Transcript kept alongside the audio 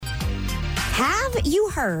Have you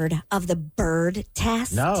heard of the bird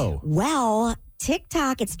test? No. Well,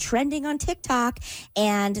 TikTok, it's trending on TikTok,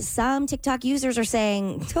 and some TikTok users are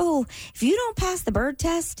saying, oh, if you don't pass the bird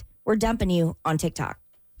test, we're dumping you on TikTok.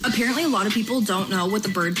 Apparently, a lot of people don't know what the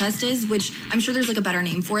bird test is, which I'm sure there's like a better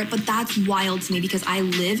name for it, but that's wild to me because I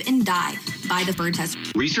live and die by the bird test.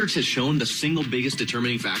 Research has shown the single biggest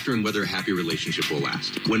determining factor in whether a happy relationship will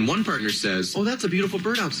last. When one partner says, oh, that's a beautiful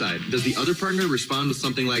bird outside, does the other partner respond with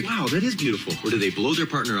something like, wow, that is beautiful? Or do they blow their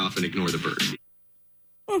partner off and ignore the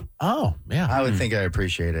bird? Oh, yeah. I would think I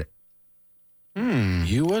appreciate it.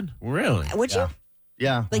 You would? Really? Would you?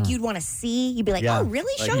 Yeah. Like you'd want to see? You'd be like, Yeah. oh,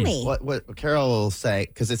 really? Like, Show me. What Carol will say,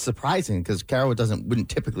 because it's surprising, because Carol wouldn't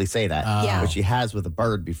typically say that, Yeah. but she has with a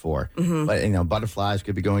bird before. But butterflies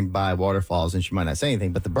could be going by waterfalls, and she might not say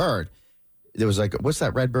anything. But the bird, there was like, what's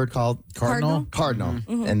that red bird called? Cardinal? Cardinal.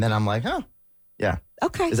 And then I'm like, oh, yeah.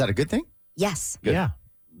 Okay. Is that a good thing? Yes. Good. Yeah.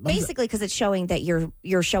 Basically, because it's showing that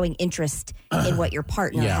you're showing interest in what your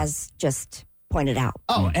partner Yeah. has just pointed out.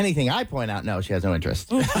 Oh, anything I point out, no, she has no interest.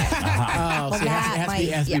 Oh, see, it that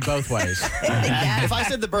has to be both ways. If I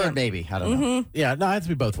said the bird, maybe. I don't know. Yeah, no, it has to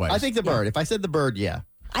be both ways. I think the bird. If I said the bird, yeah.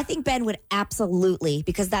 I think Ben would absolutely,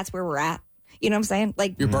 because that's where we're at. You know what I'm saying?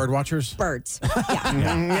 Like Your bird watchers? birds.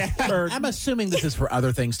 Yeah. I'm assuming this is for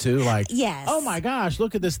other things too. Like, Yes. oh my gosh,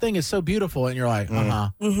 look at this thing. It's so beautiful. And you're like,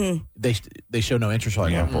 They show no interest. You're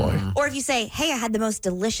like, oh boy. Or if you say, hey, I had the most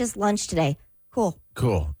delicious lunch today. Cool.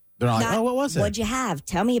 Cool. They're not like, Not, oh, what was it? What'd you have?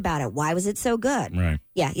 Tell me about it. Why was it so good? Right.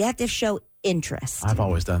 Yeah, you have to show interest. I've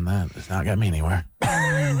always done that. It's not got me anywhere.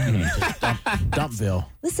 Just Dumpville.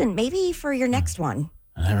 Listen, maybe for your next one,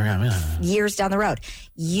 I never got me. years down the road,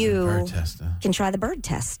 you Bird test. can try the bird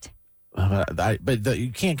test. But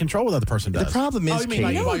you can't control what the other person does. The problem is, oh, you mean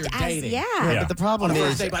like Kate- while you're as- dating? yeah. But the problem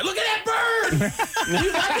is, They like, look at that bird.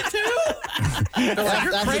 You like it too? They're like,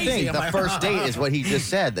 you're that's crazy. the thing. I'm The like, first date is what he just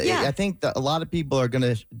said. Yeah. I think that a lot of people are going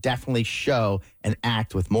to definitely show and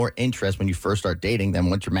act with more interest when you first start dating than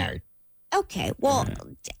once you're married. Okay, well,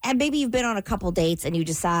 and maybe you've been on a couple dates and you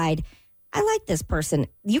decide, I like this person.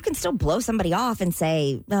 You can still blow somebody off and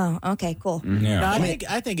say, oh, okay, cool. Yeah. No,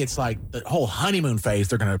 I think it's like the whole honeymoon phase.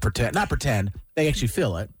 They're going to not pretend. They actually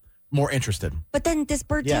feel it. More interested. But then this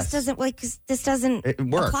bird Yes. test doesn't, like, this doesn't It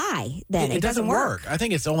works. apply then. It doesn't work. I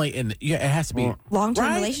think it's only in. Yeah, it has to be Long-term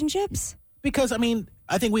right? relationships? Because I mean,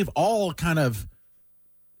 I think we've all kind of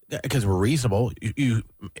because we're reasonable. You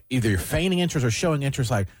either you're feigning interest or showing interest.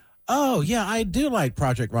 Like, oh yeah, I do like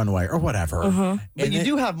Project Runway or whatever. But And you then-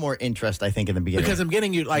 do have more interest, I think, in the beginning. because I'm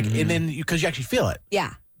getting you like, and then because you actually feel it.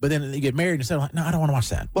 Yeah. But then you get married and say, like, no, I don't want to watch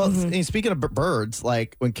that. Well, and speaking of birds,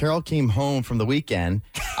 like when Carol came home from the weekend,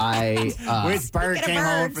 I Which bird Speaking of came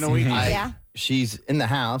home birds. from the weekend? Yeah. she's in the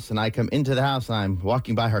house, and I come into the house, and I'm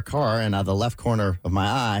walking by her car, and out of the left corner of my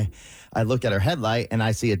eye, I look at her headlight, and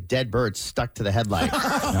I see a dead bird stuck to the headlight,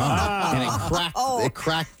 and it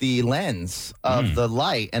cracked the lens of the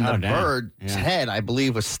light, and the damn. bird's head, I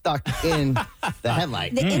believe, was stuck in the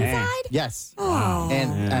headlight. The inside? Yes, Oh.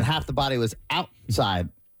 and half the body was outside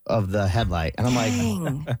of the headlight, and I'm like,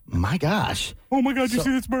 Dang. my gosh. Oh my God, you see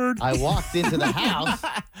this bird? I walked into the house,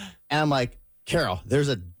 and I'm like, Carol, there's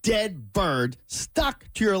a dead bird stuck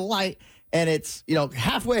to your light, and it's,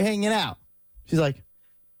 halfway hanging out. She's like,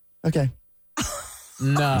 okay.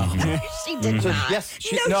 No. She did So, not. yes,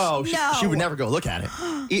 she No. would never go look at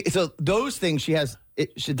it. So those things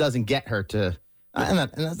she doesn't get her to, and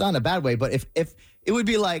that's not in a bad way, but if it would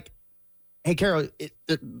be like, hey, Carol,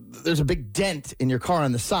 there's a big dent in your car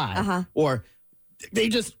on the side, or they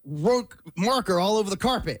just wrote marker all over the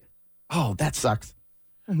carpet. Oh, that sucks.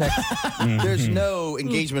 There's no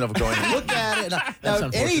engagement of going, look at it. Now,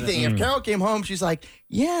 if anything, if Carol came home, she's like,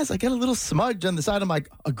 yes, I got a little smudge on the side. I'm like,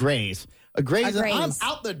 a graze. A graze. A And I'm graze.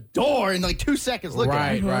 out the door in like 2 seconds. Look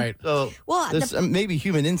at it. Right. So Well, there's maybe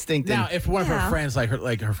human instinct. Now, if one of her friends, like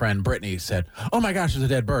her friend Brittany, said, "Oh my gosh, there's a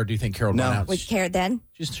dead bird," do you think Carol would No. run out? Would care then?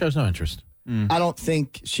 She shows no interest. I don't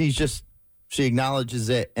think she acknowledges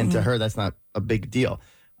it, and to her, that's not a big deal.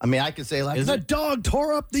 I mean, I could say, like, the dog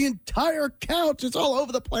tore up the entire couch. It's all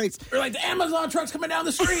over the place. Or like the Amazon truck's coming down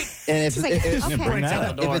the street. And if, She's like, if, okay. Bring that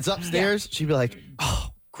out the if door. it's upstairs, she'd be like, oh,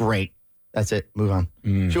 great. That's it. Move on.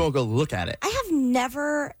 She won't go look at it. I have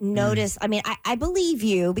never noticed. I mean, I believe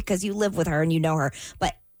you because you live with her and you know her,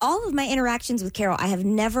 but all of my interactions with Carol, I have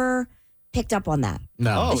never picked up on that.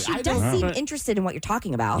 No. Oh, She I does don't- seem interested in what you're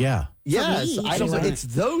talking about. Yeah. Yes, me, I don't. she's It's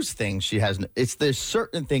those things she has. It's there's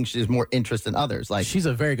certain things she has more interest in others. Like She's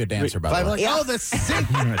a very good dancer, by if I'm the way. like, oh, the sink,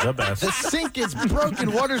 The best. the sink is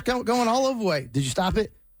broken. Water's going all over the way. Did you stop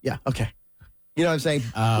it? Yeah. Okay. You know what I'm saying?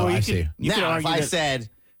 Oh, I see. You could Now, if argue I that- said,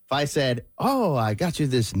 If I said, "Oh, I got you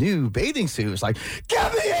this new bathing suit," it's like, "Give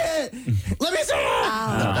me it! Let me see it!"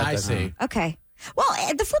 I see. Okay. Well,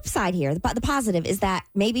 the flip side here, the positive is that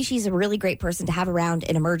maybe she's a really great person to have around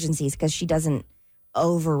in emergencies because she doesn't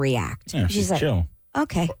overreact. Yeah, she's like, chill.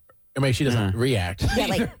 okay. I mean, she doesn't react. Yeah,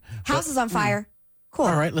 like, house is on fire. Cool.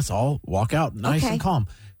 All right, let's all walk out nice Okay. and calm.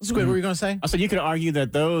 Squid, what were you going to say? So you could argue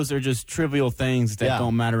that those are just trivial things that Yeah.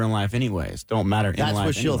 don't matter in life anyways. Don't matter in life That's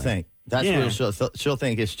what she'll anyway. think. That's Yeah. what she'll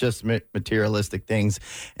think. It's just materialistic things,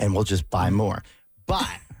 and we'll just buy more. But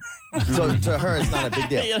so to her, it's not a big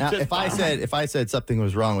deal. You'll Now, just if I said something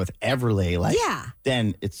was wrong with Everly, like, Yeah.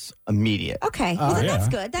 then it's immediate. Okay. Well, then yeah. that's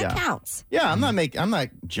good. That Yeah. counts. Yeah, I'm not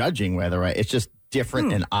judging whether it's just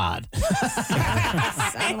different and odd.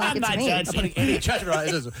 Sound like it to me. I'm putting any judgment on it.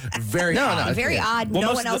 It is very No, odd. no. Very odd. Well, no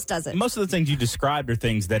most one of else does it. Most of the things you described are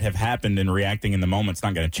things that have happened, and reacting in the moment's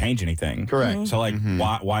not going to change anything. Correct. So, like,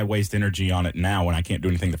 why waste energy on it now when I can't do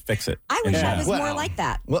anything to fix it? I wish I was more Well, like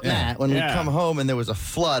that. Well, Matt, when we Yeah. come home and there was a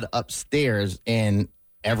flood upstairs in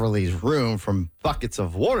Everly's room from buckets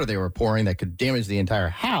of water they were pouring that could damage the entire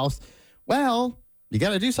house, well, you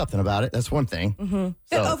got to do something about it. That's one thing.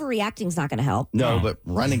 But So- overreacting's not going to help. No, but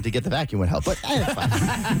running to get the vacuum would help. But it's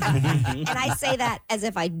fine. And I say that as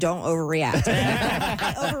if I don't overreact.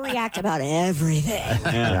 I overreact about everything.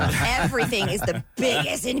 Everything is the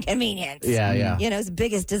biggest inconvenience. Yeah, yeah. You know, it's the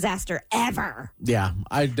biggest disaster ever. Yeah,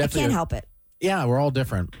 I I definitely can't help it. Yeah, we're all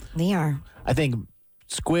different. We are. I think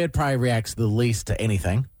Squid probably reacts the least to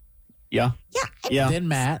anything. Yeah. Yeah. Yeah. Then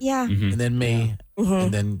Matt. Yeah. And then me.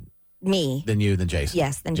 And then Me. you. Then Jason.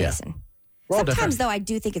 Yes, then Yeah. Jason. We're all Sometimes, different. though, I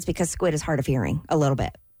do think it's because Squid is hard of hearing a little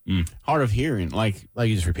bit. Hard of hearing. Like, Like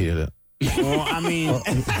you just repeated it. well, I mean,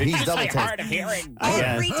 He's double take. hearing.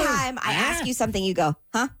 Every time I ask you something, you go,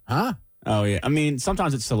 huh? Huh? oh, yeah. I mean,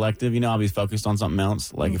 sometimes it's selective. You know, I'll be focused on something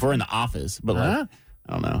else. Like, if we're in the office, but like, Huh?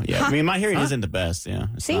 I don't know. Yeah. I mean, my hearing isn't the best. Yeah.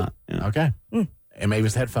 It's See? not. Yeah. Okay. And maybe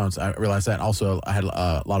it's the headphones. I realized that. Also, I had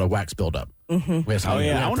a lot of wax buildup. Oh,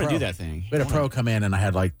 yeah. I want to do that thing. We had a pro come in, and I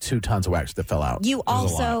had like 2 tons of wax that fell out. You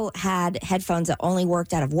also had headphones that only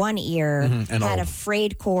worked out of one ear, and had old. a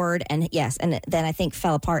frayed cord, and yes, and then I think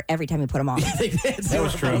fell apart every time you put them on. That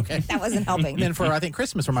was true. Okay. That wasn't helping. And then for, I think,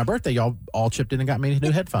 Christmas or my birthday, y'all all chipped in and got me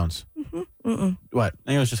new headphones. What? I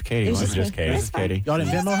think it was just Katie. It was wasn't just it? me. It was It's just fine. Katie. Y'all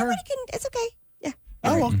didn't Venmo her? Everybody can, it's okay. Yeah.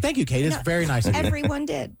 Oh, well, thank you, Kate. It's very nice of you. Everyone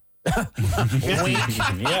did. Wink.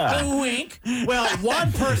 Yeah. Wink. Well,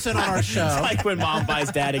 one person on our show. Like when mom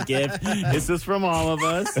buys dad a gift. This is from all of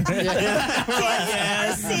us.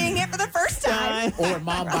 We're seeing it for the first time. Or when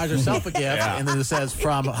mom buys herself a gift and then it says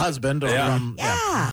from husband or from. Yeah.